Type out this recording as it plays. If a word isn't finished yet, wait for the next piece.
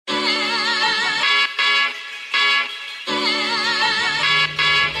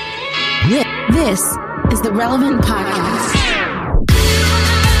This is the Relevant Podcast.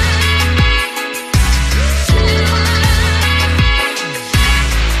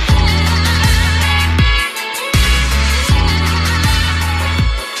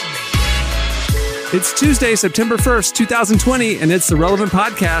 It's Tuesday, September 1st, 2020, and it's the Relevant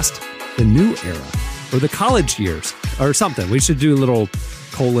Podcast, the new era, or the college years, or something. We should do a little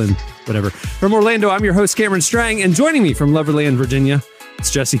colon, whatever. From Orlando, I'm your host, Cameron Strang, and joining me from Loverland, Virginia,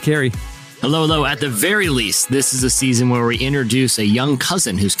 it's Jesse Carey. Hello, hello. At the very least, this is a season where we introduce a young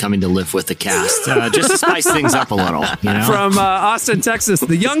cousin who's coming to live with the cast, just to spice things up a little. You know? From Austin, Texas,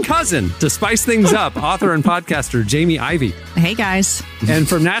 the young cousin to spice things up, author and podcaster Jamie Ivey. Hey, guys. And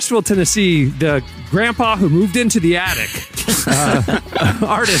from Nashville, Tennessee, the grandpa who moved into the attic,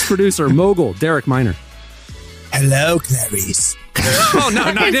 artist, producer, mogul, Derek Miner. Hello, Clarice. Oh, no,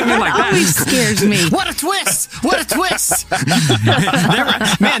 I didn't mean like that. Always scares me. What a twist! What a twist!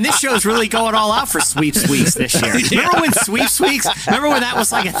 Man, this show's really going all out for Sweeps Weeks this year. Remember when Sweeps Weeks? Remember when that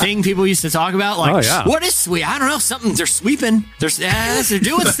was like a thing people used to talk about? Like, oh, yeah. What is sweep? I don't know. Something they're sweeping. They're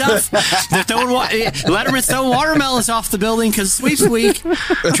doing stuff. They're throwing Letterman's throwing watermelons off the building because Sweeps Week.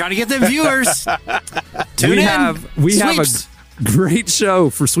 Trying to get them viewers. Tune in. We have a great show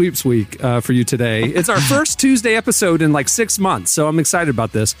for Sweeps Week for you today. It's our first Tuesday episode in like 6 months, so I'm excited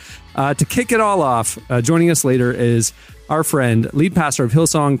about this. To kick it all off, joining us later is our friend, lead pastor of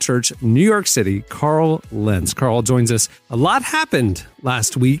Hillsong Church, New York City, Carl Lentz. Carl joins us. A lot happened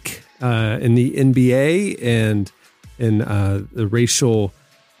last week in the NBA and in the racial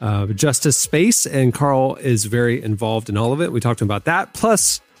justice space, and Carl is very involved in all of it. We talked about that,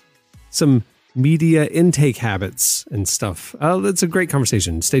 plus some media intake habits and stuff. It's a great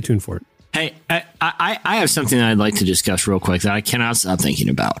conversation. Stay tuned for it. Hey, I have something that I'd like to discuss real quick that I cannot stop thinking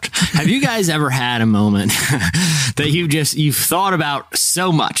about. Have you guys ever had a moment that you've thought about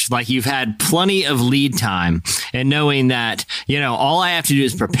so much, like you've had plenty of lead time and knowing that, all I have to do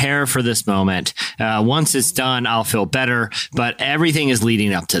is prepare for this moment. Once it's done, I'll feel better, but everything is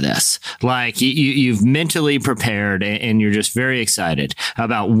leading up to this. Like you've mentally prepared and you're just very excited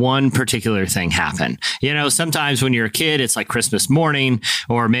about one particular thing happen. Sometimes when you're a kid, it's like Christmas morning,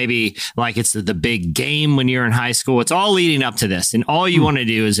 or maybe like it's the big game when you're in high school. It's all leading up to this. And all you want to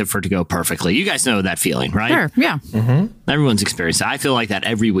do is for it to go perfectly. You guys know that feeling, right? Sure. Yeah. Mm-hmm. Everyone's experienced that. I feel like that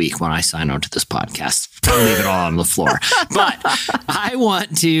every week when I sign on to this podcast. I'll leave it all on the floor. But I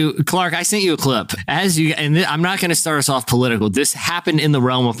want to, Clark, I sent you a clip. And I'm not going to start us off political. This happened in the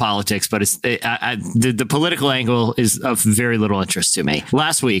realm of politics, but the political angle is of very little interest to me.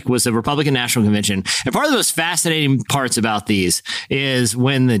 Last week was the Republican National Convention. And part of the most fascinating parts about these is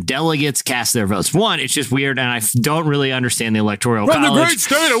when the delegates cast their votes. One, it's just weird, and I don't really understand the electoral college. From the great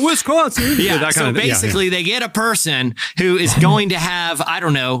state of Wisconsin. Yeah, so basically they get a person who is going to have,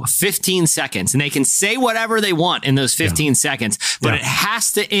 15 seconds, and they can say whatever they want in those 15 seconds, but it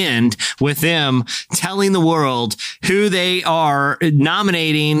has to end with them telling the world who they are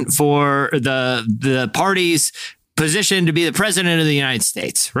nominating for the party's position to be the president of the United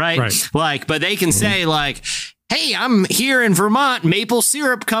States, right? But they can say hey, I'm here in Vermont, maple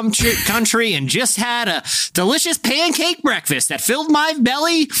syrup country, and just had a delicious pancake breakfast that filled my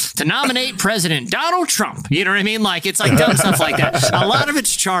belly to nominate President Donald Trump. You know what I mean? It's like dumb stuff like that. A lot of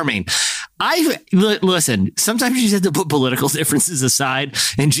it's charming. Listen, sometimes you just have to put political differences aside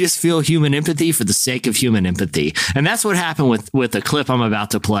and just feel human empathy for the sake of human empathy. And that's what happened with the clip I'm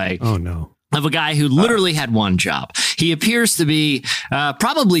about to play. Oh, no. Of a guy who literally had one job. He appears to be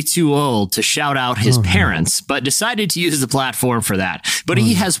probably too old to shout out his parents, but decided to use the platform for that. But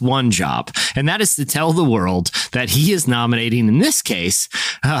he has one job, and that is to tell the world that he is nominating, in this case,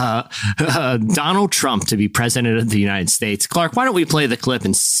 Donald Trump to be president of the United States. Clark, why don't we play the clip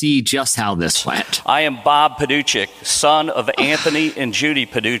and see just how this went? I am Bob Paduchik, son of Anthony and Judy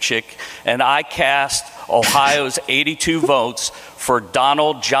Paduchik, and I cast Ohio's 82 votes for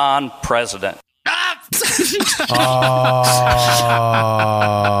Donald John President.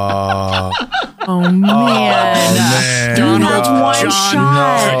 Oh, man. Donald one John.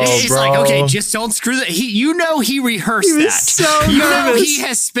 shot. He's like, okay, just don't screw that. He rehearsed that. So you know, nervous. he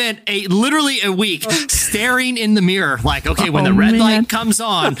has spent literally a week staring in the mirror, like, okay, when the red light comes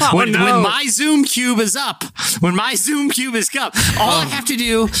on, when my Zoom cube is up, all I have to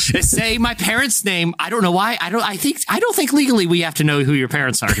do is say my parents' name. I don't know why. I don't think legally we have to know who your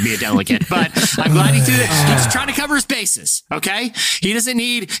parents are to be a delegate, but I'm glad he did it. He's trying to cover his bases. Okay, he doesn't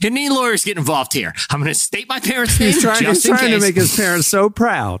need lawyers get involved here. I'm going to state my parents' name. He's trying to make his parents so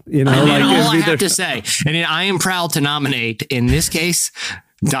proud. You know, all I have to say, and I am proud to nominate, in this case,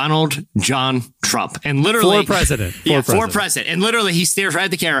 Donald John Trump. And literally... For president. For president. And literally, he stares right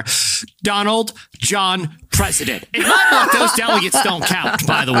at the camera. Donald John President. In my book, those delegates don't count,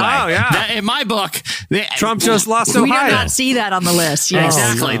 by the way. Oh, yeah. In my book... Trump just lost Ohio. We do not see that on the list. Yes.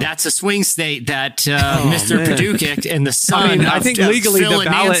 Exactly. no. That's a swing state that Mr. Perdue kicked and the son I think legally Phil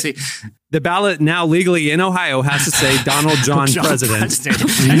and Nancy. The ballot now legally in Ohio has to say Donald John President.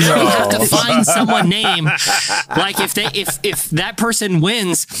 And then we have to find someone named, like if that person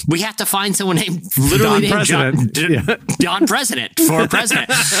wins, we have to find someone named literally named Don President for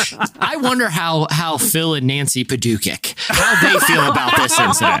president. I wonder how Phil and Nancy Perdue how they feel about this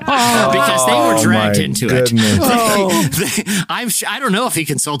incident because they were dragged into it. I don't know if he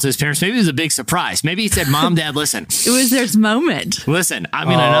consulted his parents. Maybe it was a big surprise. Maybe he said, "Mom, Dad, listen." It was their moment. Listen, I'm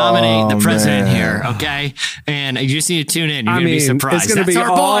going to nominate the president here, okay? And you just need to tune in. You're going to be surprised. It's going to be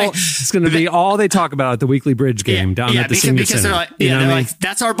It's going to be all they talk about at the weekly bridge game down at the senior center. They're like,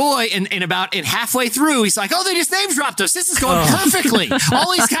 that's our boy. And halfway through, he's like, oh, they just name dropped us. This is going perfectly.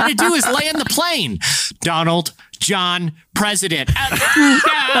 All he's got to do is land the plane. Donald John President. No.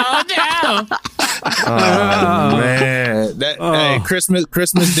 Oh man, hey, Christmas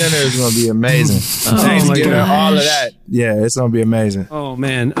dinner is gonna be amazing. Thanksgiving, all of that. Yeah, it's gonna be amazing. Oh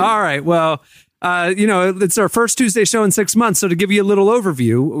man! All right, well. It's our first Tuesday show in 6 months. So to give you a little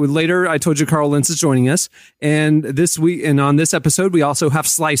overview, later I told you Carl Lentz is joining us, and this week and on this episode we also have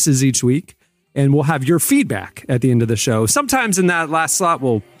slices each week, and we'll have your feedback at the end of the show. Sometimes in that last slot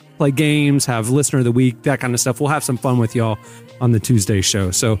we'll play games, have listener of the week, that kind of stuff. We'll have some fun with y'all on the Tuesday show.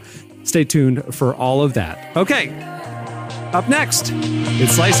 So stay tuned for all of that. Okay, up next,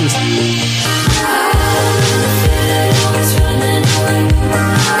 it's Slices.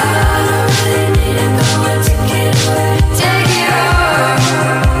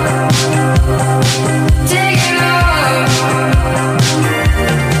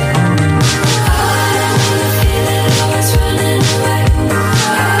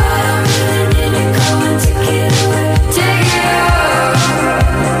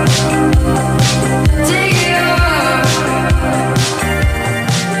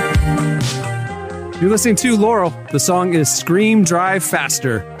 You're listening to Laurel. The song is Scream Drive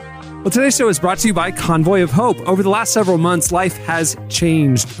Faster. Well, today's show is brought to you by Convoy of Hope. Over the last several months, life has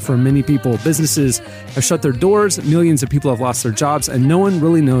changed for many people. Businesses have shut their doors, millions of people have lost their jobs, and no one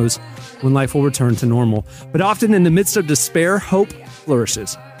really knows when life will return to normal. But often in the midst of despair, hope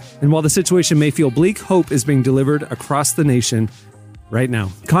flourishes. And while the situation may feel bleak, hope is being delivered across the nation right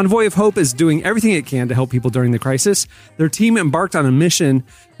now. Convoy of Hope is doing everything it can to help people during the crisis. Their team embarked on a mission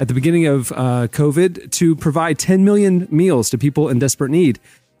at the beginning of COVID to provide 10 million meals to people in desperate need.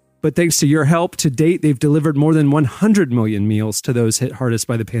 But thanks to your help, to date, they've delivered more than 100 million meals to those hit hardest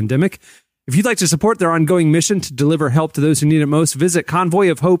by the pandemic. If you'd like to support their ongoing mission to deliver help to those who need it most, visit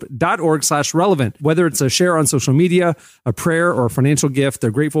convoyofhope.org/relevant. Whether it's a share on social media, a prayer, or a financial gift,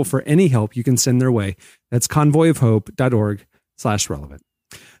 they're grateful for any help you can send their way. That's convoyofhope.org/relevant.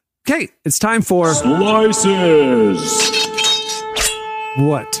 Okay, it's time for Slices.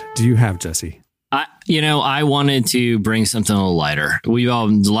 What do you have, Jesse? I wanted to bring something a little lighter. We've all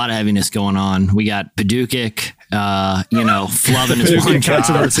a lot of heaviness going on. We got Paducah, flubbing his one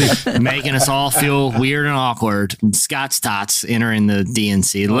controversy, making us all feel weird and awkward. Scott's Tots entering the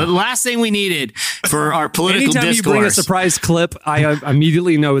DNC. The last thing we needed for our political Anytime discourse. you bring a surprise clip, I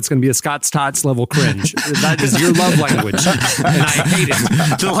immediately know it's going to be a Scott's Tots level cringe. That is your love language, and I hate it.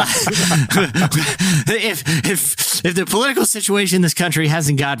 If the political situation in this country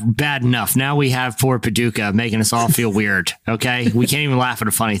hasn't got bad enough, now we have poor Paducah making us all feel weird. Okay, we can't even laugh at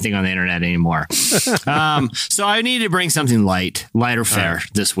a funny thing on the internet anymore. So I needed to bring something lighter fare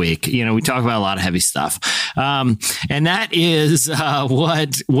this week. We talk about a lot of heavy stuff, and that is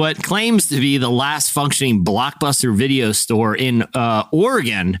what claims to be the last functioning Blockbuster video store in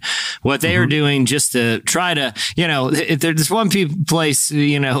Oregon. What they are doing just to try to, if there's one place,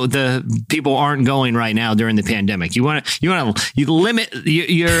 the people aren't going right now during the pandemic. You want to limit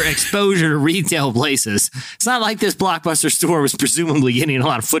your exposure to retail places. It's not like this Blockbuster store was presumably getting a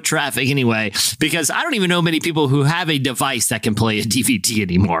lot of foot traffic anyway, because I don't even know many people who have a device that can play a DVD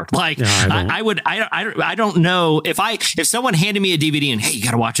anymore. Like, yeah, I don't know if someone handed me a DVD and, hey, you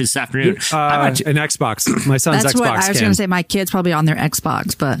got to watch it this afternoon. An Xbox. My son's That's Xbox. What I was going to say. My kid's probably on their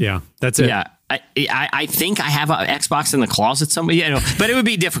Xbox, but yeah, that's it. Yeah. I think I have an Xbox in the closet somewhere, but it would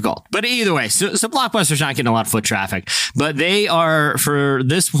be difficult. But either way, so Blockbuster's not getting a lot of foot traffic, but they are, for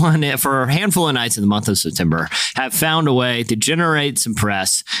this one, for a handful of nights in the month of September, have found a way to generate some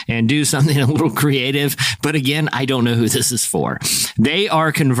press and do something a little creative. But again, I don't know who this is for. They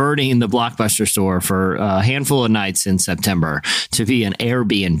are converting the Blockbuster store for a handful of nights in September to be an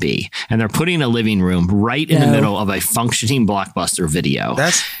Airbnb, and they're putting a living room right in the middle of a functioning Blockbuster video.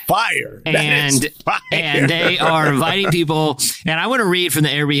 That's fire. And they are inviting people. And I want to read from the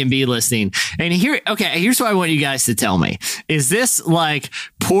Airbnb listing. And here's what I want you guys to tell me. Is this like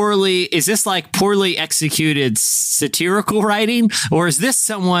poorly executed satirical writing? Or is this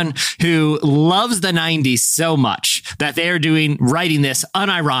someone who loves the 90s so much that they are writing this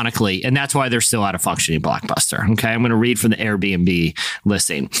unironically, and that's why they're still at a functioning Blockbuster? Okay, I'm going to read from the Airbnb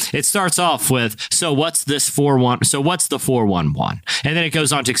listing. It starts off with, so what's the 411? And then it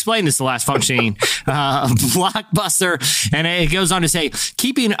goes on to explain this, the last functioning Blockbuster, and it goes on to say,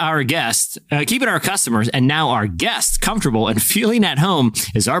 keeping our customers and now our guests comfortable and feeling at home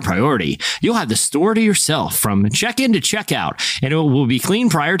is our priority. You'll have the store to yourself from check-in to check-out, and it will be clean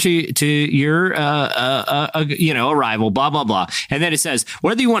prior to your arrival, blah blah blah. And then it says,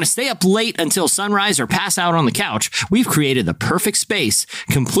 whether you want to stay up late until sunrise or pass out on the couch, we've created the perfect space,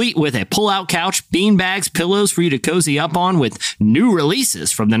 complete with a pull-out couch, bean bags, pillows for you to cozy up on with new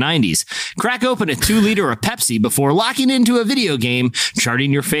releases from the 90s. Crack open a 2-liter of Pepsi before locking into a video game,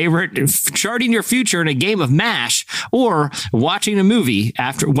 charting your future in a game of MASH, or watching movie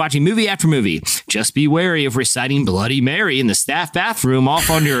after movie. Just be wary of reciting Bloody Mary in the staff bathroom off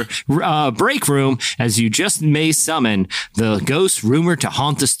on your break room, as you just may summon the ghost rumored to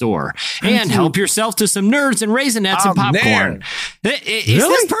haunt the store. And help yourself to some nerds and Raisinets and popcorn. Is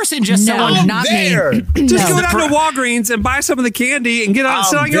this person just someone? Not there. Me. Just go down to Walgreens and buy some of the candy and get on,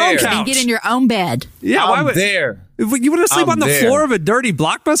 sit on your own couch. And get in your own bed. Yeah, I'm there. You want to sleep on the floor of a dirty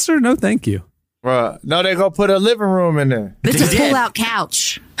Blockbuster? No, thank you. No, they're going to put a living room in there. It's a pull-out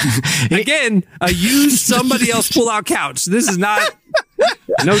couch. Again, a used somebody else pull-out couch. This is not...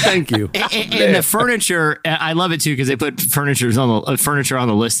 No, thank you. And the furniture, I love it too, because they put furniture on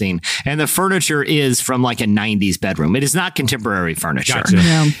the listing, and the furniture is from like a 90s bedroom. It is not contemporary furniture. Gotcha.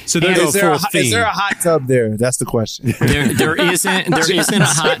 Yeah. So is there a hot tub there? That's the question. There isn't a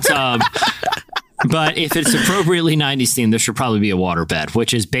hot tub. But if it's appropriately 90s themed, there should probably be a water bed,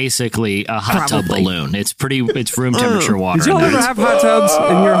 which is basically a hot tub balloon. It's room temperature water. Did y'all ever have hot tubs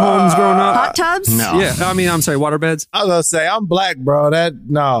in your homes growing up? Hot tubs? No. Yeah, I'm sorry, water beds? I was going to say, I'm black, bro.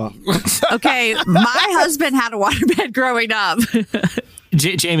 No. Okay, my husband had a water bed growing up.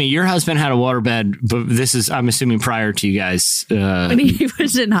 Jamie, your husband had a waterbed, but this is, I'm assuming, prior to you guys. When he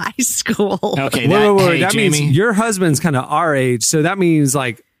was in high school. Okay, that Jamie, means your husband's kind of our age, so that means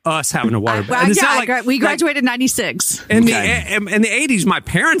like us having a waterbed. We graduated in 96. In the 80s, my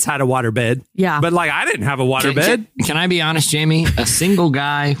parents had a waterbed. Yeah. But like I didn't have a waterbed. Can I be honest, Jamie? A single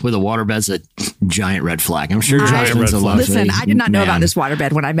guy with a waterbed's a giant red flag. I'm sure Justin's a lovely Listen, I did not know about this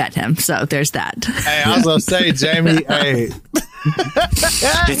waterbed when I met him, so there's that. Hey, I was going to say, Jamie, hey.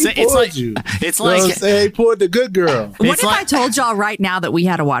 It's like he pulled the good girl. What if I told y'all right now that we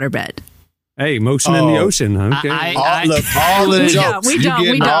had a waterbed? Hey, motion in the ocean. Okay. All the jokes. We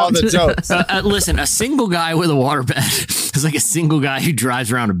don't. All the jokes. Listen, a single guy with a waterbed is like a single guy who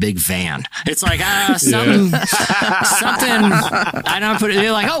drives around a big van. It's like something. I don't put it.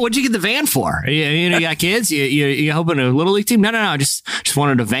 They're like, oh, what'd you get the van for? You got kids? You hoping a little league team? No. I just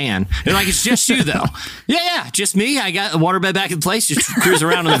wanted a van. They're like, it's just you though. Yeah, just me. I got the waterbed back in place. Just cruise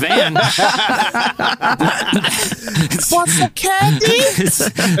around in the van. What's the candy?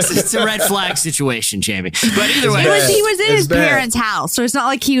 It's a red flag situation, Jamie. But either way, he was in his parents' house, so it's not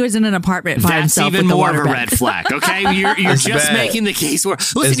like he was in an apartment by himself. That's even more of a bed. red flag. Okay, you're just making the case where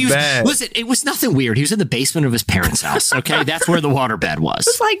listen. It was nothing weird. He was in the basement of his parents' house. Okay, that's where the waterbed was.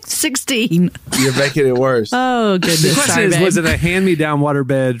 It was like 16. You're making it worse. Oh goodness! The question is, was it a hand-me-down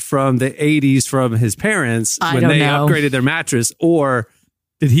waterbed from the 80s from his parents when they upgraded their mattress, or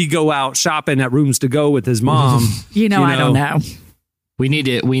did he go out shopping at Rooms to Go with his mom? I don't know. We need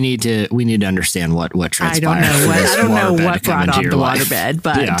to understand what transpired. I don't know what brought on the waterbed,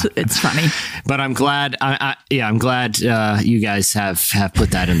 but it's funny. But I'm glad. I'm glad you guys have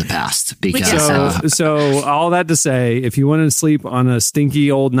put that in the past, because so all that to say, if you want to sleep on a stinky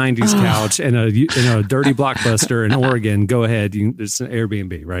old 90s couch in a dirty Blockbuster in Oregon, go ahead. It's an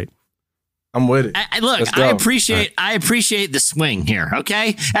Airbnb, right? I'm with it. Look, I appreciate the swing here.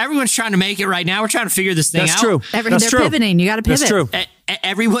 Okay, everyone's trying to make it right now. We're trying to figure this thing out. That's true. They're pivoting. You got to pivot. That's true.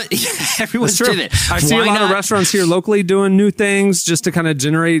 Everyone's pivot. I see a lot of restaurants here locally doing new things just to kind of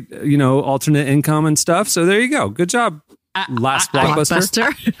generate, alternate income and stuff. So there you go. Good job. Last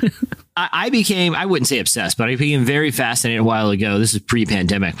Blockbuster. I wouldn't say obsessed, but I became very fascinated a while ago. This is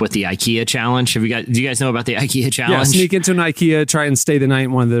pre-pandemic with the IKEA challenge. Do you guys know about the IKEA challenge? Yeah, sneak into an IKEA, try and stay the night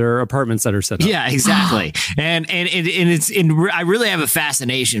in one of their apartments that are set up. Yeah, exactly. and I really have a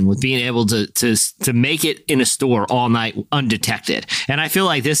fascination with being able to make it in a store all night undetected. And I feel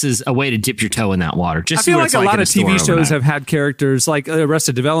like this is a way to dip your toe in that water. Just I feel like a lot of TV shows have had characters like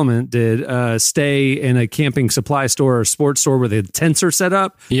Arrested Development did stay in a camping supply store or sports store where the tents are set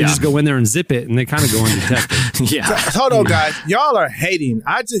up. You just go in there and zip it, and they kind of go undetected. Yeah. Hold on, guys. Y'all are hating.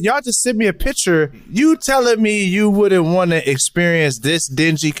 Y'all just sent me a picture. You telling me you wouldn't want to experience this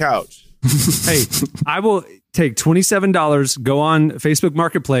dingy couch? Hey, I will take $27, go on Facebook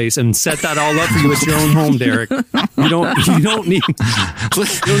Marketplace, and set that all up for you at your own home, Derek. You don't need to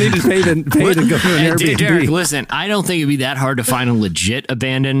pay to go to an Airbnb. Derek, listen, I don't think it'd be that hard to find a legit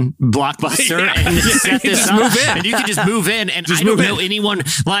abandoned Blockbuster and set this up. Move in. And you can just move in. And I don't know anyone.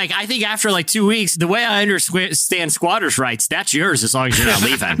 Like, I think after like 2 weeks, the way I understand squatters' rights, that's yours as long as you're not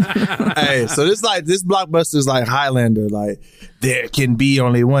leaving. Hey, so this Blockbuster is like Highlander. Like, there can be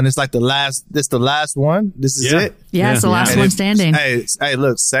only one. It's like the last one. This is it. Yeah, it's the last one standing. Hey,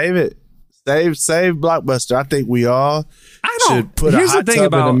 look, save it. Save Blockbuster. I think we all should put a hot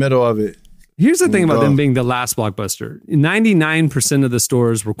tub in the middle of it. Here's the thing about them being the last Blockbuster. 99% of the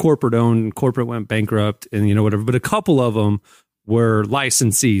stores were corporate owned. Corporate went bankrupt and whatever. But a couple of them were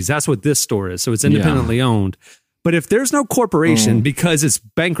licensees. That's what this store is. So it's independently owned. But if there's no corporation because it's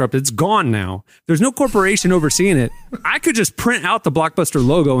bankrupt, it's gone now. There's no corporation overseeing it. I could just print out the Blockbuster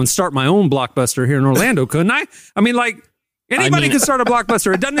logo and start my own Blockbuster here in Orlando, couldn't I? I mean, anybody can start a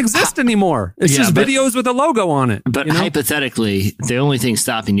Blockbuster. It doesn't exist anymore. It's just videos with a logo on it. But hypothetically, the only thing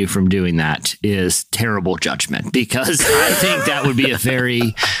stopping you from doing that is terrible judgment, because I think that would be a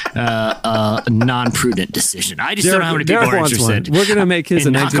very non-prudent decision. I just don't know how many people are interested. We're going to make his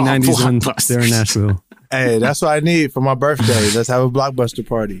a 1990s one there in Nashville. Hey, that's what I need for my birthday. Let's have a Blockbuster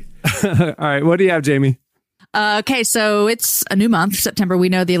party. All right. What do you have, Jamie? Okay, so it's a new month, September. We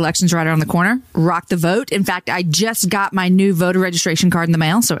know the election's right around the corner. Rock the vote. In fact, I just got my new voter registration card in the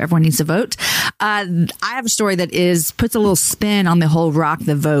mail, so everyone needs to vote. I have a story that puts a little spin on the whole rock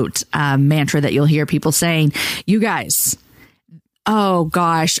the vote mantra that you'll hear people saying. You guys... Oh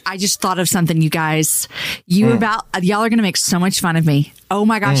gosh, I just thought of something, you guys. Y'all are going to make so much fun of me. Oh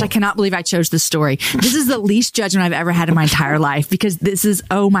my gosh, I cannot believe I chose this story. This is the least judgment I've ever had in my entire life, because this is,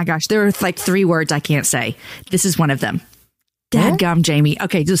 oh my gosh, there are like 3 words I can't say. This is one of them. Dadgum, Jamie.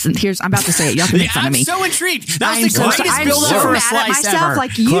 Okay, listen, I'm about to say it. Y'all can make fun of me. I'm so intrigued. That was the greatest build-up for a slice ever.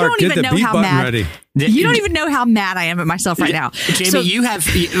 Like, you Clark, don't even know how mad. You don't even know how mad I am at myself right now. Jamie,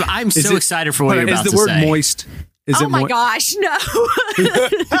 I'm so excited for what you're about to say. Is the word moist? My gosh, no.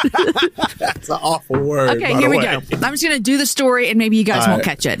 That's an awful word. Okay, here we go. I'm just going to do the story and maybe you guys won't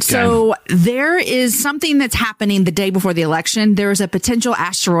catch it. So there is something that's happening the day before the election. There is a potential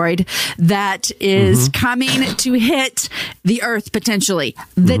asteroid that is coming to hit the Earth potentially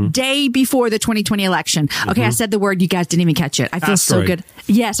the day before the 2020 election. Okay, I said the word. You guys didn't even catch it. I feel so good.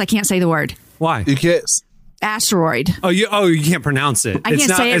 Yes, I can't say the word. Why? You can't. Asteroid. You can't pronounce it. I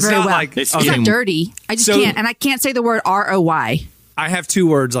can't say it very well. It's not dirty. I just can't. And I can't say the word ROY. I have 2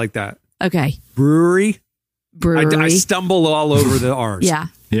 words like that. Okay. Brewery. Brewery. I stumble all over the R's. Yeah.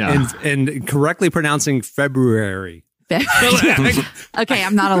 And correctly pronouncing February. Okay,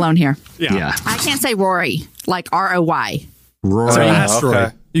 I'm not alone here. Yeah. I can't say Rory, like ROY. Rory. Asteroid.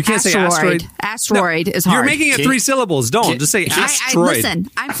 Okay. You can't say asteroid. Asteroid is hard. You're making it 3 syllables. Just say asteroid. Listen,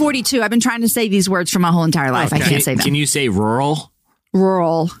 I'm 42. I've been trying to say these words for my whole entire life. Okay. I can't say them. Can you say rural?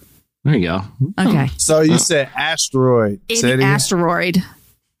 Rural. There you go. Okay. So you said asteroid. Asteroid.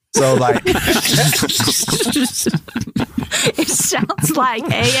 So like it sounds like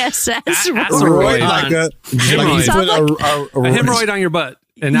ASS. Asteroid. Like a hemorrhoid on your butt.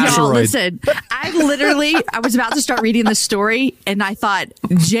 An asteroid. Listen, I was about to start reading the story and I thought,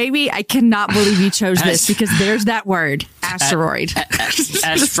 Jamie, I cannot believe you chose this because there's that word, asteroid.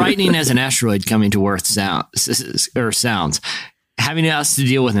 As frightening as an asteroid coming to Earth sounds, having us to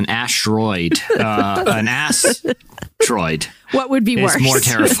deal with an asteroid, an asteroid What would be worse? is more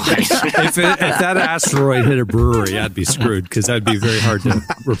terrifying. If that asteroid hit a brewery, I'd be screwed because that'd be very hard to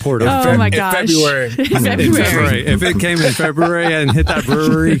report on. Oh my In gosh. February. In February. If it came in February and hit that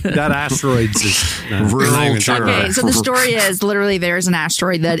brewery, that asteroid's just Real terror. Okay, so the story is literally there's an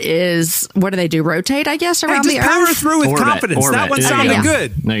asteroid that is, what do they do? Rotate, I guess, around just the power Earth? through with Orbit, confidence. That orbit. one There you sounded go.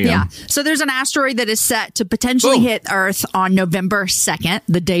 good. There you go. Yeah. So there's an asteroid that is set to potentially Boom. hit Earth on November 2nd,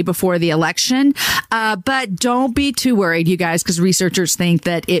 the day before the election. But don't be too worried, you guys, because researchers think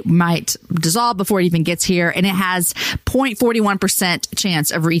that it might dissolve before it even gets here. And it has 0.41%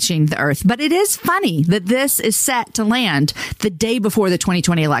 chance of reaching the Earth. But it is funny that this is set to land the day before the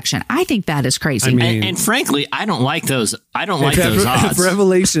 2020 election. I think that is crazy. I mean, And frankly, I don't like those. I don't like those If odds.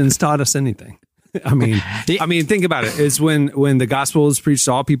 Revelations taught us anything. I mean, think about it. It's when the gospel is preached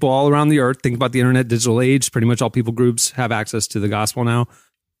to all people all around the earth. Think about the internet, digital age. Pretty much all people groups have access to the gospel now.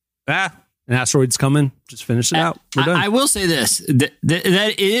 An asteroid's coming. Just finish it out. We're done. I will say this, that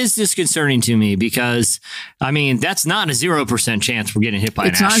it is disconcerting to me because, I mean, that's not a 0% chance we're getting hit by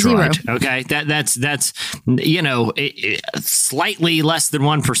It's an not asteroid. zero. Okay. That's slightly less than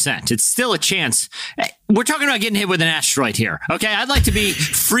 1%. It's still a chance. We're talking about getting hit with an asteroid here. Okay. I'd like to be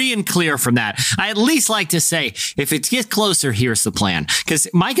free and clear from that. I at least like to say, if it gets closer, here's the plan. Because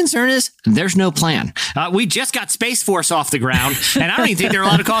my concern is there's no plan. We just got Space Force off the ground, and I don't even think they're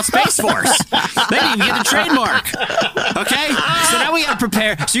allowed to call it Space Force. They didn't even get the trademark. Okay? So now we got to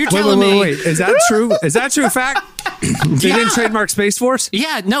prepare. So you're telling me. Wait. Is that true? Is that true fact? They didn't trademark Space Force?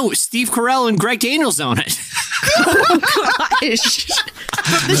 Yeah, no, Steve Carell and Greg Daniels own it. From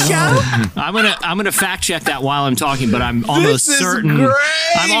the show? I'm gonna fact check that while I'm talking, but I'm almost certain.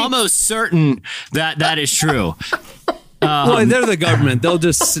 I'm almost certain that is true. Well, they're the government. They'll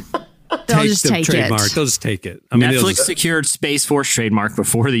just They'll just take it. trademark. They'll just take it. I mean, Netflix secured Space Force trademark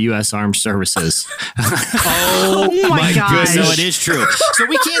before the U.S. Armed Services. Oh my gosh. So it is true. So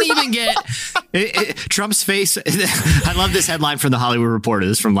we can't even get Trump's face. I love this headline from the Hollywood Reporter.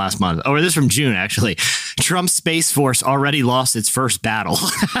 This is from last month, or this is from June, actually. Trump's Space Force already lost its first battle.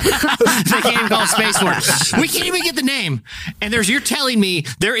 They can't even call it Space Force. We can't even get the name. And you're telling me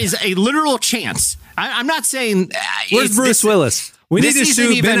there is a literal chance. I'm not saying. Where's Bruce Willis? We need to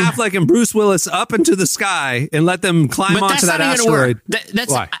shoot Ben Affleck and Bruce Willis up into the sky and let them climb onto that asteroid.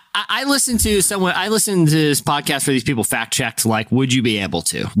 That's Why? I listened to this podcast where these people fact checked, like, would you be able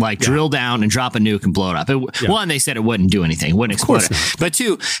to drill down and drop a nuke and blow it up? One, they said it wouldn't do anything, wouldn't explode it. But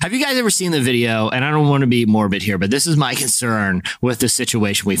two, have you guys ever seen the video? And I don't want to be morbid here, but this is my concern with the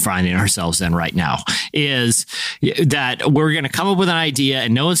situation we find ourselves in right now, is that we're going to come up with an idea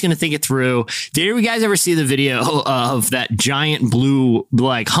and no one's going to think it through. Did you guys ever see the video of that giant blue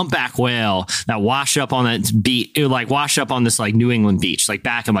humpback whale that washed up on that beach, washed up on this New England beach,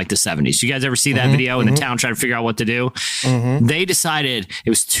 back in the 70s? You guys ever see that video in the town trying to figure out what to do? They decided it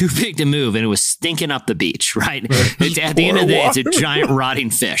was too big to move and it was stinking up the beach, right? At the end of the day, it's a giant rotting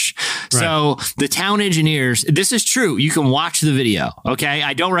fish. Right. So the town engineers, this is true. You can watch the video. Okay.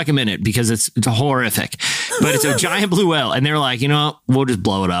 I don't recommend it because it's horrific, but it's a giant blue whale. And they're like, we'll just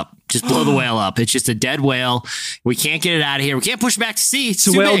blow it up. Just blow the whale up. It's just a dead whale. We can't get it out of here. We can't push it back to sea. It's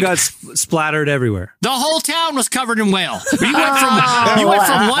the too whale big. got splattered everywhere. The whole town was covered in whale. You went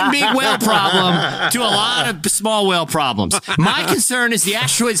from one big whale problem to a lot of small whale problems. My concern is the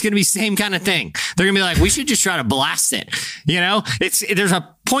asteroid's going to be the same kind of thing. They're going to be like, we should just try to blast it. There's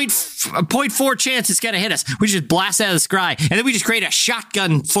a 0.4 chance it's going to hit us. We just blast it out of the sky, and then we just create a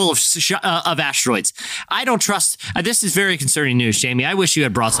shotgun full of asteroids. I don't trust. This is very concerning news, Jamie. I wish you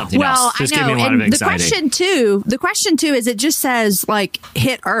had brought something else. This gave me a lot of anxiety. The question too is, it just says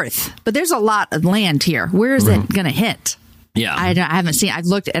hit Earth, but there's a lot of land here. Where is it going to hit? Yeah, I haven't seen. I've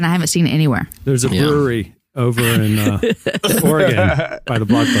looked and I haven't seen it anywhere. There's a brewery over in Oregon by the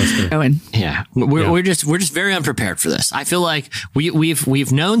Blockbuster. Yeah, we're just very unprepared for this. I feel like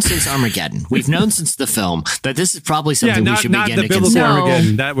we've known since Armageddon. We've known since the film that this is probably something we should begin to consider.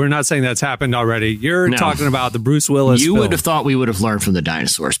 Armageddon. That we're not saying that's happened already. You're talking about the Bruce Willis. You film. would have thought we would have learned from the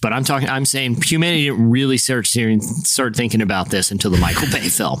dinosaurs, but I'm saying humanity didn't really start thinking about this until the Michael Bay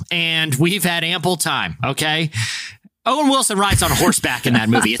film, and we've had ample time. Okay. Owen Wilson rides on horseback in that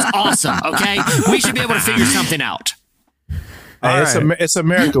movie. It's awesome. Okay, we should be able to figure something out. It's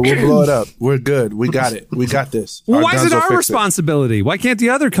America. We'll blow it up. We're good. We got it. We got this. Well, why is it our responsibility? Why can't the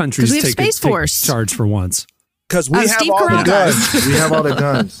other countries take charge for once? Because we have all the guns. We have all the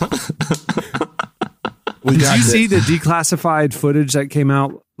guns. Did you see the declassified footage that came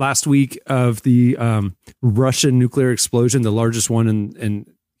out last week of the Russian nuclear explosion, the largest one in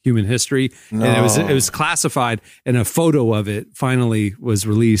human history? No. And it was classified, and a photo of it finally was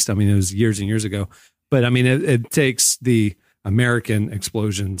released. I mean, it was years and years ago. But I mean, it takes the American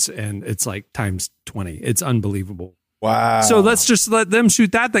explosions and it's like times 20. It's unbelievable. Wow. So let's just let them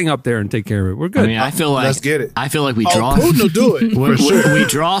shoot that thing up there and take care of it. We're good. I mean, I feel like let's get it. I feel like we draw. Putin will do it. We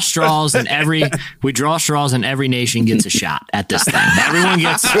draw straws, and every nation gets a shot at this thing. Everyone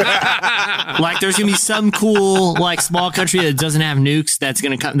gets like there's gonna be some cool like small country that doesn't have nukes that's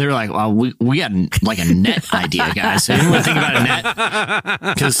gonna come. They're like, well, we got like a net idea, guys. So anyone think about a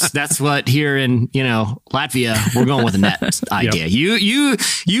net? Because that's what here in Latvia we're going with a net idea. Yep.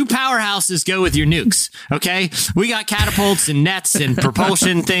 You powerhouses go with your nukes. Okay, we got catapults and nets and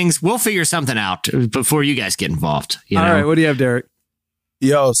propulsion things. We'll figure something out before you guys get involved. All right, what do you have, Derek?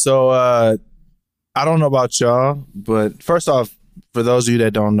 Yo, so I don't know about y'all, but first off, for those of you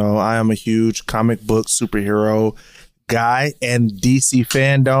that don't know, I am a huge comic book superhero guy, and DC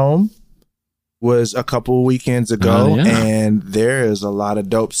Fandom was a couple weekends ago, and there is a lot of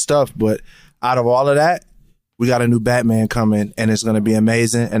dope stuff. But out of all of that, we got a new Batman coming, and it's going to be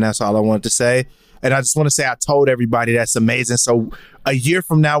amazing, and that's all I wanted to say. And I just want to say I told everybody that's amazing. So a year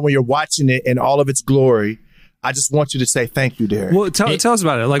from now, when you're watching it in all of its glory, I just want you to say thank you, Derek. Well, tell us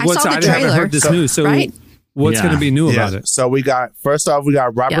about it. Like, I haven't heard this news. So right? what's going to be new about it? So first off, we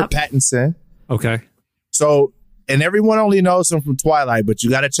got Robert Pattinson. Okay. So, and everyone only knows him from Twilight, but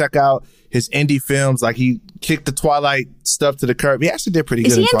you got to check out his indie films. Like, he kicked the Twilight stuff to the curb. He actually did pretty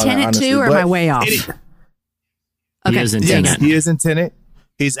good in Twilight, Tenet honestly. too, or am I way off? He is in Tenet. Yes, he is in Tenet.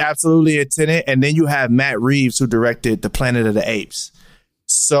 He's absolutely a Tenet. And then you have Matt Reeves, who directed The Planet of the Apes.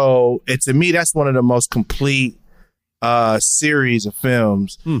 So, to me, that's one of the most complete series of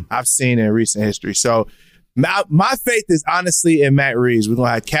films I've seen in recent history. So, my faith is honestly in Matt Reeves. We're going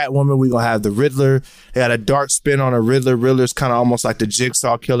to have Catwoman. We're going to have the Riddler. They got a dark spin on a Riddler. Riddler's kind of almost like the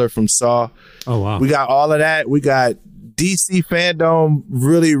Jigsaw killer from Saw. Oh, wow. We got all of that. We got DC Fandom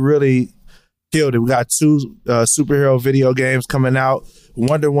really, really killed it. We got 2 superhero video games coming out.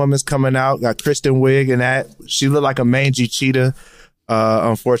 Wonder Woman's coming out. Got Kristen Wiig in that. She looked like a mangy cheetah,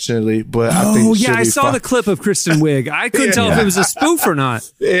 unfortunately. But I think I saw the clip of Kristen Wiig. I couldn't tell if it was a spoof or not.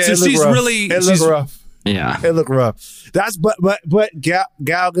 Yeah, so she's rough. really. It looked rough. Yeah, it looked rough. That's but Gal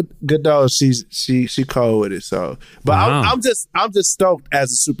Gadot, she cold with it. So, but I'm just stoked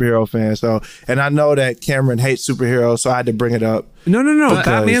as a superhero fan. So, and I know that Cameron hates superheroes, so I had to bring it up. No.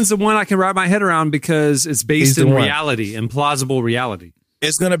 Batman's the one I can wrap my head around because it's based in reality and plausible reality.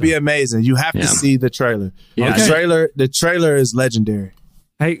 It's gonna be amazing. You have to see the trailer. Yeah. Okay. The trailer is legendary.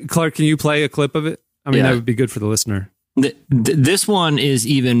 Hey, Clark, can you play a clip of it? I mean, that would be good for the listener. This one is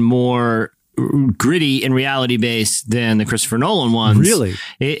even more gritty and reality based than the Christopher Nolan ones. Really?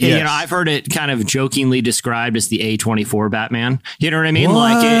 Yes. I've heard it kind of jokingly described as the A24 Batman. You know what I mean?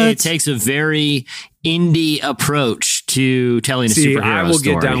 Like it takes a very indie approach to telling a superhero I will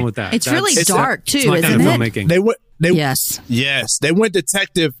story. get down with that. It's really dark too, isn't isn't it? Filmmaking. Yes. They went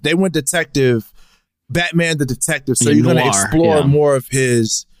detective. Batman the detective. So you're going to Noir, explore more of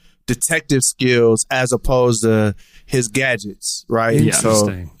his detective skills as opposed to his gadgets, right?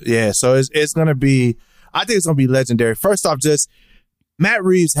 Interesting. So it's going to be, I think it's going to be legendary. First off, just Matt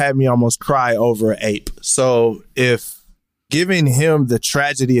Reeves had me almost cry over an ape. So if giving him the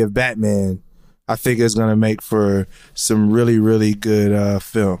tragedy of Batman, I think is going to make for some really, really good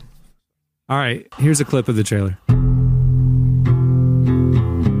film. All right, here's a clip of the trailer.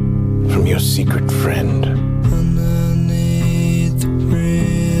 From your secret friend. Underneath the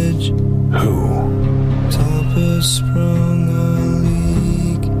bridge. Who? Topper sprung a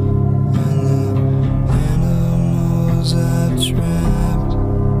leak. And the animals I've trapped.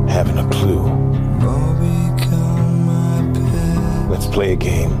 Haven't a clue. All become my pet. Let's play a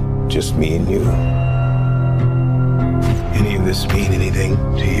game. Just me and you. Any of this mean anything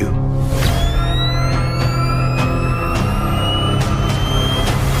to you?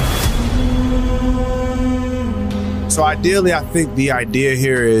 So ideally, I think the idea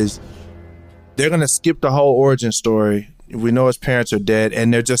here is they're going to skip the whole origin story. We know his parents are dead,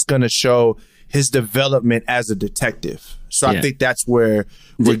 and they're just going to show his development as a detective. So I think that's where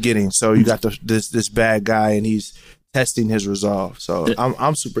we're getting. So you got this bad guy, and he's testing his resolve. So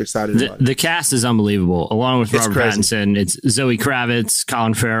I'm super excited about it. The cast is unbelievable. Along with Robert Pattinson, it's Zoe Kravitz,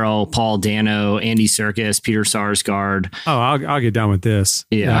 Colin Farrell, Paul Dano, Andy Serkis, Peter Sarsgaard. Oh, I'll get down with this.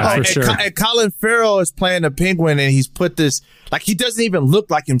 Yeah, for sure. And Colin Farrell is playing the Penguin, and he's put this, like, he doesn't even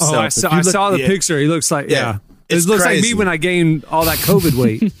look like himself. Oh, I saw the picture. He looks like, It looks like me when I gained all that COVID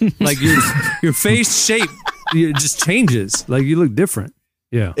weight. Like your face shape just changes. Like you look different.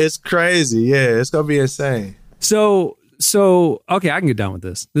 Yeah. It's crazy. Yeah, it's going to be insane. So okay, I can get down with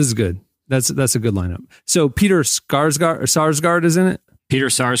this. This is good. That's a good lineup. So Peter Sarsgaard is in it? Peter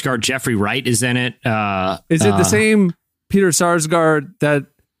Sarsgaard, Jeffrey Wright is in it. Is it the same Peter Sarsgaard that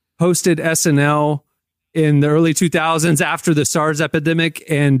hosted SNL in the early 2000s after the SARS epidemic,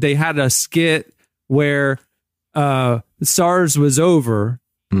 and they had a skit where SARS was over,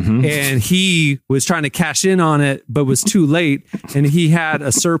 and he was trying to cash in on it, but was too late, and he had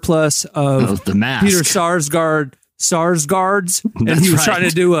a surplus of the mask. Peter Sarsgaards, and he was trying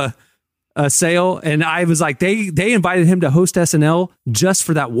to do a sale, and I was like, they invited him to host SNL just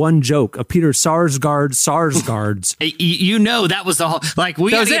for that one joke of Peter Sarsgaards. You know, that was the whole, like,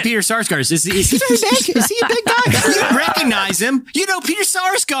 we got to get Peter Sarsgaard. Is he very big? Is he a big guy? You recognize him. You know Peter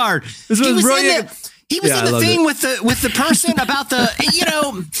Sarsgaard. This was brilliant. He was in the thing with the person about the,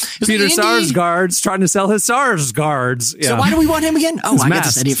 Peter Sarsgaard's trying to sell his Sarsgaards. Yeah. So why do we want him again? Oh, his I got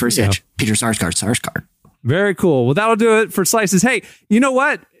mask. this idea for a sketch. Peter Sarsgaard. Very cool. Well, that'll do it for Slices. Hey, you know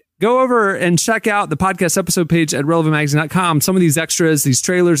what? Go over and check out the podcast episode page at relevantmagazine.com. Some of these extras, these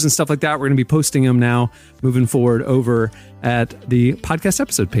trailers and stuff like that, we're going to be posting them now moving forward over at the podcast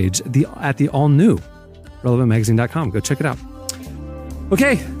episode page at the all new relevantmagazine.com. Go check it out.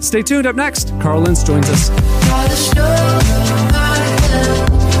 Okay, stay tuned. Up next, Carl Lentz joins us.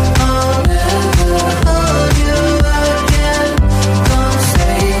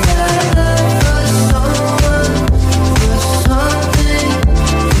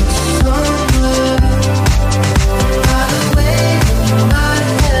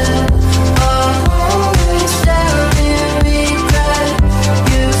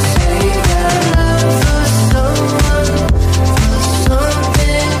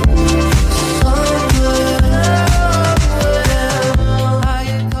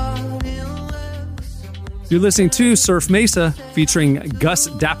 You're listening to Surf Mesa featuring Gus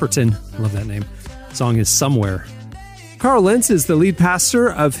Dapperton. Love that name. The song is Somewhere. Carl Lentz is the lead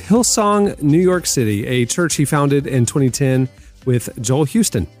pastor of Hillsong, New York City, a church he founded in 2010 with Joel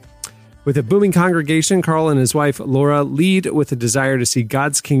Houston. With a booming congregation, Carl and his wife Laura lead with a desire to see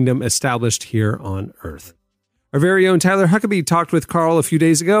God's kingdom established here on earth. Our very own Tyler Huckabee talked with Carl a few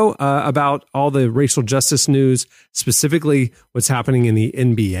days ago about all the racial justice news, specifically what's happening in the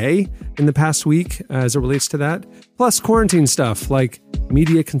NBA in the past week as it relates to that, plus quarantine stuff like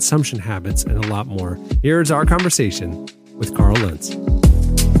media consumption habits and a lot more. Here's our conversation with Carl Lentz.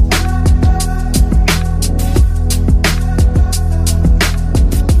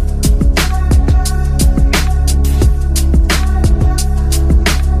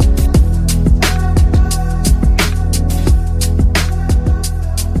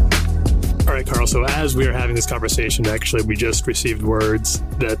 So as we are having this conversation, actually, we just received words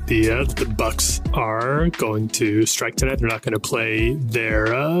that the Bucks are going to strike tonight. They're not going to play they're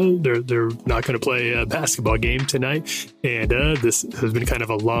not going to play a basketball game tonight, and this has been kind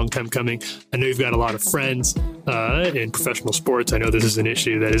of a long time coming. I know you've got a lot of friends in professional sports. I know this is an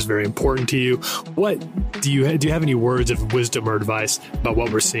issue that is very important to you. What do you have any words of wisdom or advice about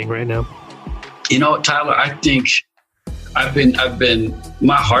what we're seeing right now? You know, Tyler, I think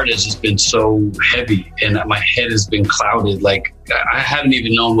my heart has just been so heavy and my head has been clouded. Like I haven't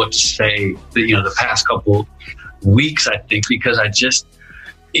even known what to say, the past couple weeks, I think, because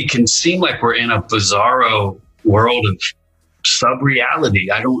it can seem like we're in a bizarro world of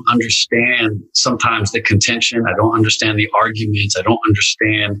sub-reality. I don't understand sometimes the contention. I don't understand the arguments. I don't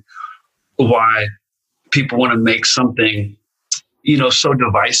understand why people want to make something so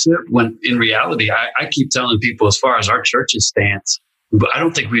divisive when in reality, I keep telling people as far as our church's stance, I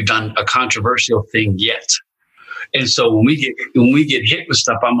don't think we've done a controversial thing yet. And so when we get hit with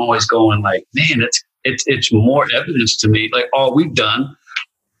stuff, I'm always going like, man, it's more evidence to me. Like all we've done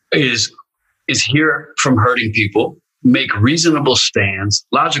is hear from hurting people, make reasonable stands,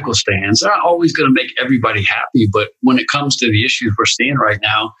 logical stands. Not always going to make everybody happy, but when it comes to the issues we're seeing right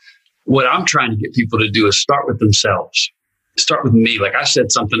now, what I'm trying to get people to do is start with themselves. Start with me. Like I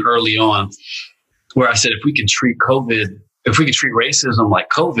said something early on where I said, if we could treat racism like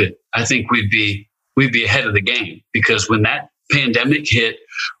COVID, I think we'd be ahead of the game, because when that pandemic hit,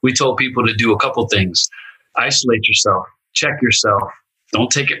 we told people to do a couple things. Isolate yourself, check yourself, don't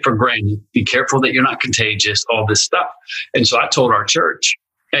take it for granted, be careful that you're not contagious, all this stuff. And so I told our church,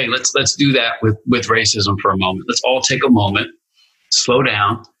 hey, let's do that with racism for a moment. Let's all take a moment, slow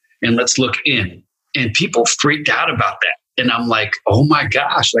down, and let's look in. And people freaked out about that. And I'm like, oh my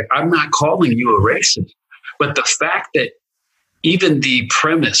gosh, like I'm not calling you a racist. But the fact that even the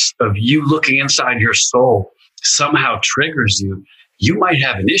premise of you looking inside your soul somehow triggers you, you might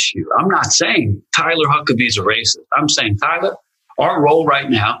have an issue. I'm not saying Tyler Huckabee's a racist. I'm saying, Tyler, our role right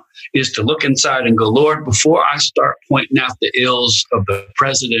now is to look inside and go, Lord, before I start pointing out the ills of the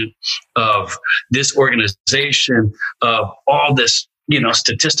president, of this organization, of all this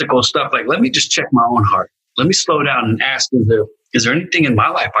statistical stuff. Like, let me just check my own heart. Let me slow down and ask, is there anything in my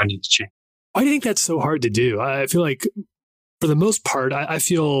life I need to change? Why do you think that's so hard to do? I feel like for the most part, I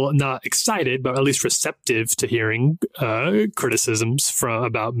feel not excited, but at least receptive to hearing criticisms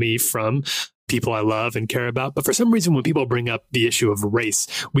about me from people I love and care about. But for some reason, when people bring up the issue of race,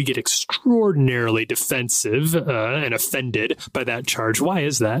 we get extraordinarily defensive and offended by that charge. Why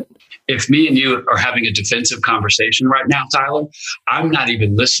is that? If me and you are having a defensive conversation right now, Tyler, I'm not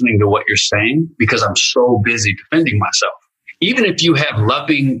even listening to what you're saying because I'm so busy defending myself. Even if you have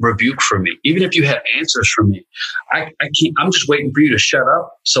loving rebuke from me, even if you have answers from me, I can't. I'm just waiting for you to shut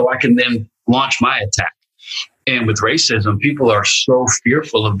up so I can then launch my attack. And with racism, people are so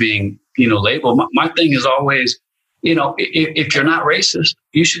fearful of being, labeled. My thing is always, if you're not racist,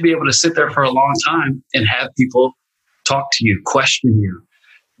 you should be able to sit there for a long time and have people talk to you, question you,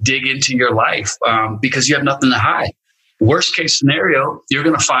 dig into your life because you have nothing to hide. Worst case scenario, you're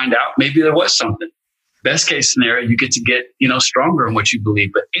going to find out maybe there was something. Best case scenario, you get to get, stronger in what you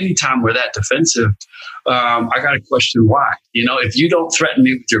believe. But anytime we're that defensive, I got to question why. If you don't threaten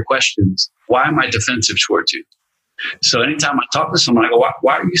me with your questions, why am I defensive towards you? So anytime I talk to someone, I go,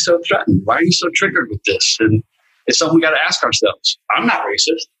 why are you so threatened? Why are you so triggered with this? And it's something we got to ask ourselves. I'm not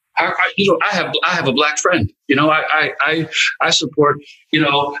racist. I have a black friend. I support,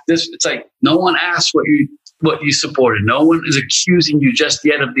 this. It's like no one asks what you supported. No one is accusing you just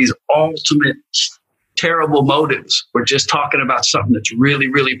yet of these ultimate terrible motives. We're just talking about something that's really,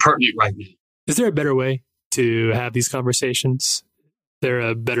 really pertinent right now. Is there a better way to have these conversations? Is there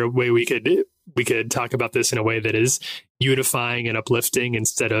a better way we could talk about this in a way that is unifying and uplifting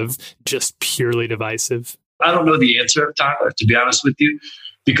instead of just purely divisive? I don't know the answer, Tyler, to be honest with you,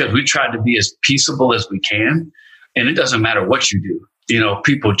 because we try to be as peaceable as we can. And it doesn't matter what you do.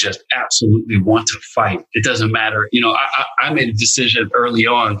 People just absolutely want to fight. It doesn't matter. I made a decision early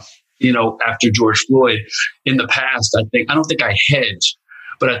on, after George Floyd. In the past, I don't think I hedged,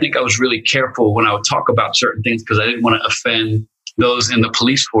 but I think I was really careful when I would talk about certain things because I didn't want to offend those in the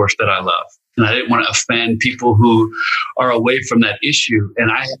police force that I love. And I didn't want to offend people who are away from that issue.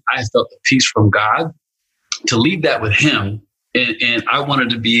 And I felt the peace from God to leave that with him. And I wanted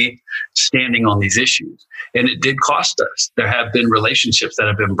to be standing on these issues. And it did cost us. There have been relationships that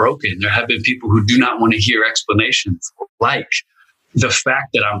have been broken. There have been people who do not want to hear explanations, like the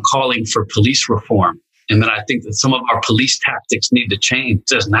fact that I'm calling for police reform and that I think that some of our police tactics need to change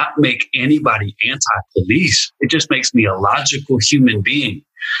does not make anybody anti-police. It just makes me a logical human being.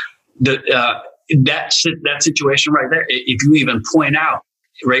 That situation right there, if you even point out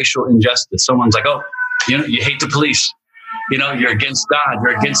racial injustice, someone's like, oh, you hate the police. You're against God.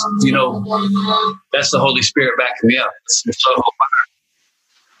 You're against, that's the Holy Spirit backing me up. So,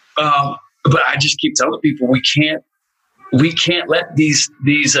 but I just keep telling people we can't let these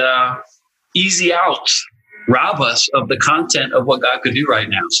easy outs rob us of the content of what God could do right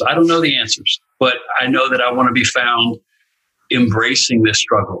now. So I don't know the answers, but I know that I want to be found embracing this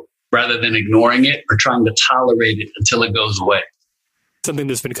struggle rather than ignoring it or trying to tolerate it until it goes away. Something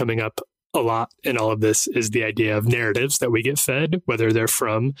that's been coming up a lot in all of this is the idea of narratives that we get fed, whether they're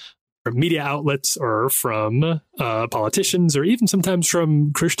from media outlets or from politicians or even sometimes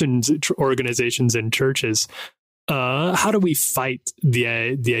from Christian organizations and churches. How do we fight the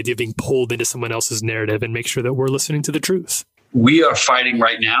idea of being pulled into someone else's narrative and make sure that we're listening to the truth? We are fighting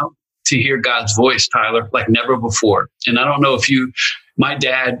right now to hear God's voice, Tyler, like never before. And I don't know if my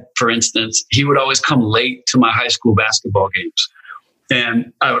dad, for instance, he would always come late to my high school basketball games.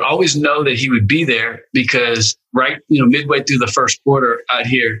 And I would always know that he would be there because midway through the first quarter, I'd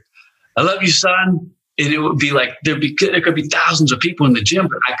hear, "I love you, son." And it would be like, there could be thousands of people in the gym,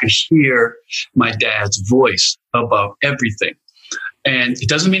 but I could hear my dad's voice above everything. And it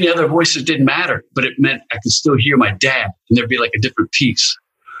doesn't mean the other voices didn't matter, but it meant I could still hear my dad and there'd be like a different piece.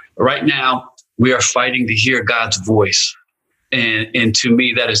 Right now, we are fighting to hear God's voice. And to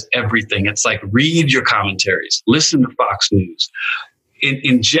me, that is everything. It's like, read your commentaries, listen to Fox News,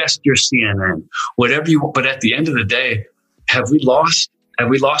 ingest your CNN, whatever you want. But at the end of the day, have we lost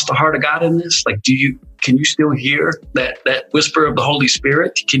the heart of God in this? Like, can you still hear that whisper of the Holy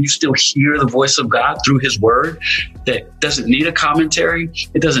Spirit? Can you still hear the voice of God through his word that doesn't need a commentary?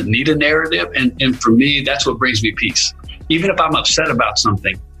 It doesn't need a narrative. And for me, that's what brings me peace. Even if I'm upset about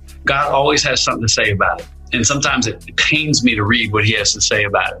something, God always has something to say about it. And sometimes it pains me to read what he has to say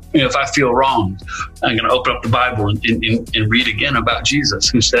about it. If I feel wronged, I'm going to open up the Bible and read again about Jesus,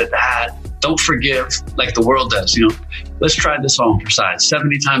 who said, don't forgive like the world does. Let's try this on for size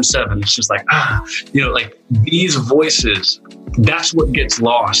 70 times 7. It's just like, like these voices that's what gets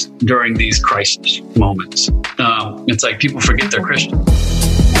lost during these crisis moments. It's like people forget they're Christian.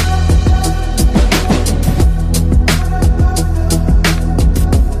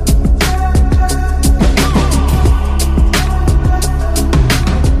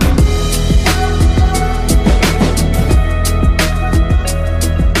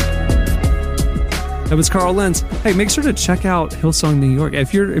 That was Carl Lentz. Hey, make sure to check out Hillsong New York.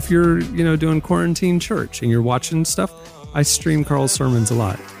 If you're doing quarantine church and you're watching stuff, I stream Carl's sermons a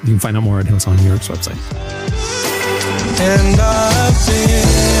lot. You can find out more at Hillsong New York's website. And I've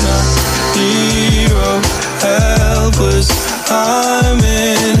been a hero, helpless, I'm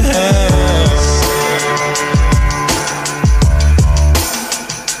in hell.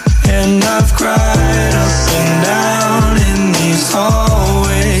 And I've cried up and down in these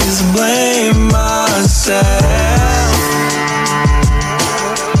hallways, blame myself.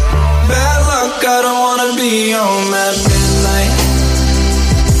 Bad luck, I don't wanna be on that midnight.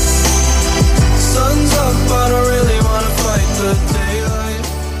 Sun's up, I don't really wanna fight the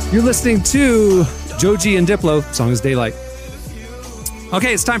daylight. You're listening to Joji and Diplo. Song is Daylight.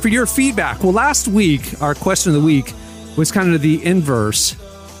 Okay, it's time for your feedback. Well, last week, our question of the week was kind of the inverse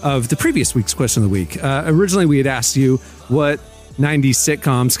of the previous week's question of the week. Originally, we had asked you what 90s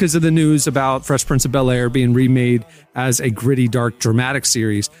sitcoms, because of the news about Fresh Prince of Bel-Air being remade as a gritty, dark, dramatic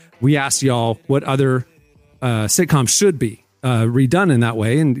series. We asked y'all what other sitcoms should be redone in that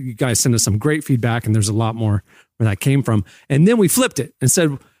way. And you guys sent us some great feedback, and there's a lot more where that came from. And then we flipped it and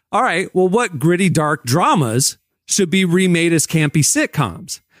said, all right, well, what gritty, dark dramas should be remade as campy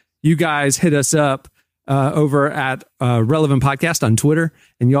sitcoms? You guys hit us up over at Relevant Podcast on Twitter,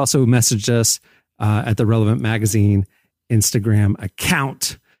 and you also messaged us at the Relevant Magazine Instagram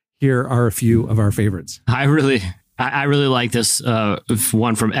account. Here are a few of our favorites. I really like this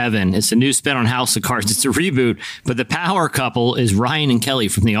one from Evan. It's a new spin on House of Cards. It's a reboot, but the power couple is Ryan and Kelly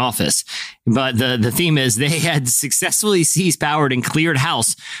from The Office. But the theme is they had successfully seized power and cleared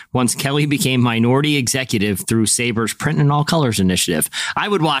house once Kelly became minority executive through Saber's Print in All Colors initiative. I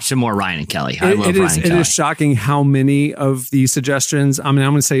would watch some more Ryan and Kelly. I love Ryan and Kelly. It is shocking how many of these suggestions, I mean,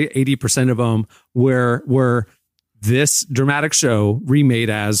 I'm going to say 80% of them were this dramatic show remade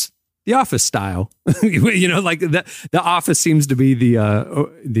as The Office style. Like the Office seems to be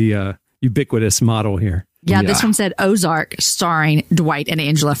the ubiquitous model here. Yeah, this one said Ozark starring Dwight and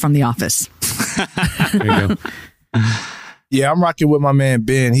Angela from The Office. There you go. Yeah, I'm rocking with my man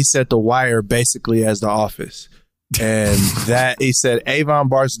Ben. He said The Wire basically as The Office. And that he said Avon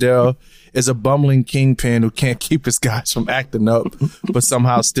Barksdale is a bumbling kingpin who can't keep his guys from acting up, but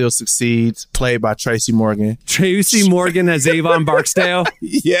somehow still succeeds, played by Tracy Morgan. Tracy Morgan as Avon Barksdale?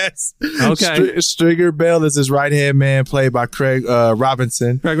 Yes. Okay. Stringer Bell is his right-hand man, played by Craig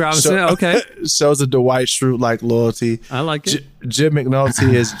Robinson. Craig Robinson, okay. Shows a Dwight Schrute-like loyalty. I like it. Jim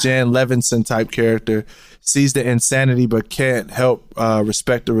McNulty is Jan Levinson-type character, sees the insanity but can't help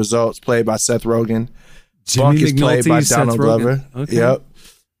respect the results, played by Seth Rogen. Bunk is played by Donald Glover. Okay. Yep.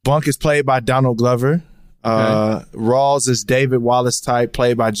 Bunk is played by Donald Glover. Rawls is David Wallace type,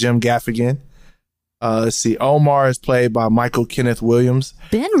 played by Jim Gaffigan. Let's see. Omar is played by Michael Kenneth Williams.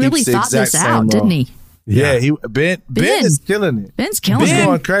 Ben really thought this out, didn't he? Yeah, Ben is killing it. Ben's killing it. He's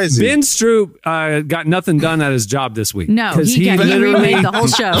going crazy. Ben Stroop got nothing done at his job this week. No, he remade the whole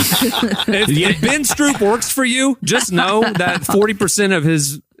show. If Ben Stroop works for you, just know that 40% of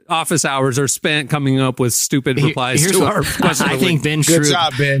his office hours are spent coming up with stupid replies to our question. I think Ben Good Stroop.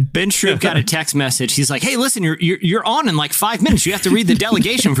 job, Ben. Ben Stroop got a text message. He's like, "Hey, listen, you're on in like 5 minutes. You have to read the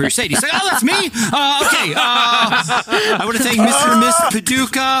delegation for your state." He's like, "Oh, that's me. Okay. I want to thank Mr. and Miss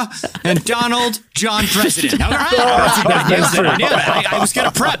Paducah and Donald John President." All right. I was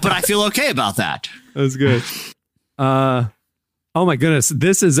gonna prep, but I feel okay about that. That's good. Oh my goodness,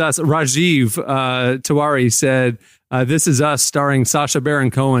 This Is Us. Rajiv Tiwari said, "This Is Us," starring Sacha Baron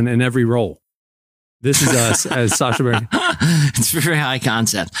Cohen in every role. This Is Us as Sacha Baron. It's a very high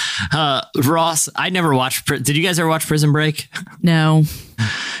concept. Ross, I never watched. Did you guys ever watch Prison Break? No.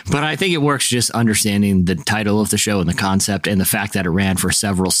 But I think it works just understanding the title of the show and the concept and the fact that it ran for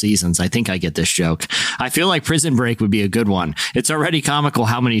several seasons. I think I get this joke. I feel like Prison Break would be a good one. It's already comical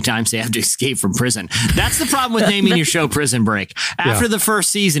how many times they have to escape from prison. That's the problem with naming your show Prison Break. After the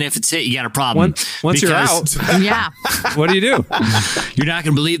first season, if it's hit, you got a problem. Once you're out, yeah. What do? You're not going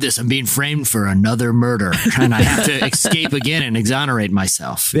to believe this. I'm being framed for another murder, and I have to escape again and exonerate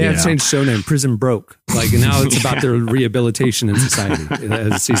myself. They have to change the show name, Prison Broke. Like now, it's about their rehabilitation in society.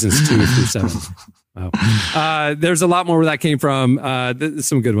 Seasons 2 through 7. Wow. There's a lot more where that came from.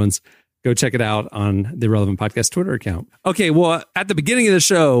 Some good ones. Go check it out on the Relevant Podcast Twitter account. Okay, well, at the beginning of the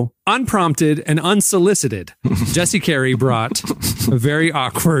show, unprompted and unsolicited, Jesse Carey brought a very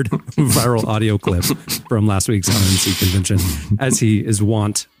awkward viral audio clip from last week's RNC convention, as he is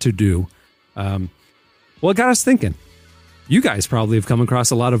wont to do. Well, it got us thinking. You guys probably have come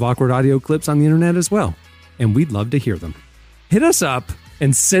across a lot of awkward audio clips on the internet as well, and we'd love to hear them. Hit us up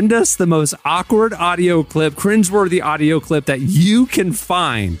and send us the most awkward audio clip, cringeworthy audio clip that you can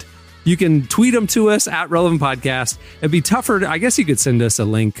find. You can tweet them to us at Relevant Podcast. It'd be tougher. I guess you could send us a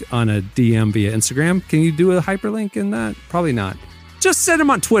link on a DM via Instagram. Can you do a hyperlink in that? Probably not. Just send them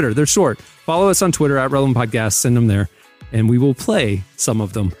on Twitter. They're short. Follow us on Twitter at Relevant Podcast. Send them there, and we will play some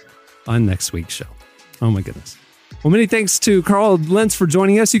of them on next week's show. Oh, my goodness. Well, many thanks to Carl Lentz for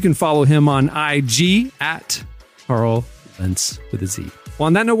joining us. You can follow him on IG at Carl Lentz with a Z. Well,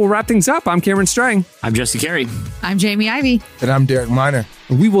 on that note, we'll wrap things up. I'm Cameron Strang. I'm Jesse Carey. I'm Jamie Ivey. And I'm Derek Miner.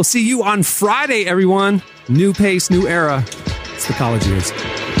 We will see you on Friday, everyone. New pace, new era. It's the college years.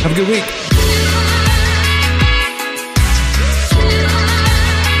 Have a good week.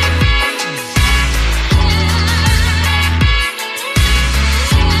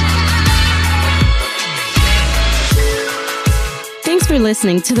 Thanks for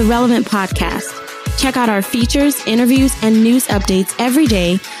listening to the Relevant Podcast. Check out our features, interviews, and news updates every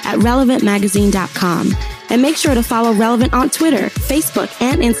day at relevantmagazine.com. And make sure to follow Relevant on Twitter, Facebook,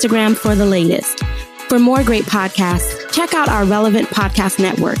 and Instagram for the latest. For more great podcasts, check out our Relevant Podcast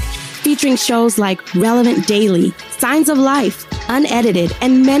Network, featuring shows like Relevant Daily, Signs of Life, Unedited,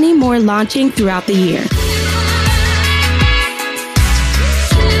 and many more launching throughout the year.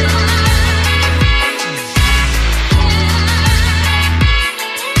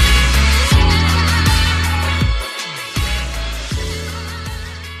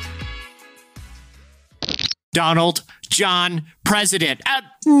 Donald John President.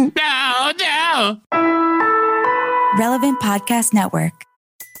 No. Relevant Podcast Network.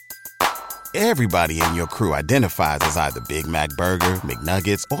 Everybody in your crew identifies as either Big Mac Burger,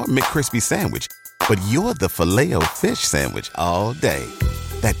 McNuggets, or McCrispy Sandwich. But you're the Filet-O-Fish Sandwich all day.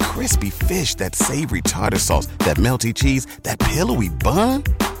 That crispy fish, that savory tartar sauce, that melty cheese, that pillowy bun.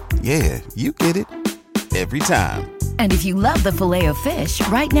 Yeah, you get it. Every time. And if you love the Filet-O-Fish,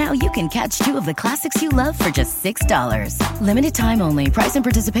 right now you can catch two of the classics you love for just $6. Limited time only. Price and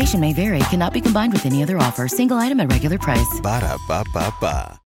participation may vary. Cannot be combined with any other offer. Single item at regular price. Ba-da-ba-ba-ba.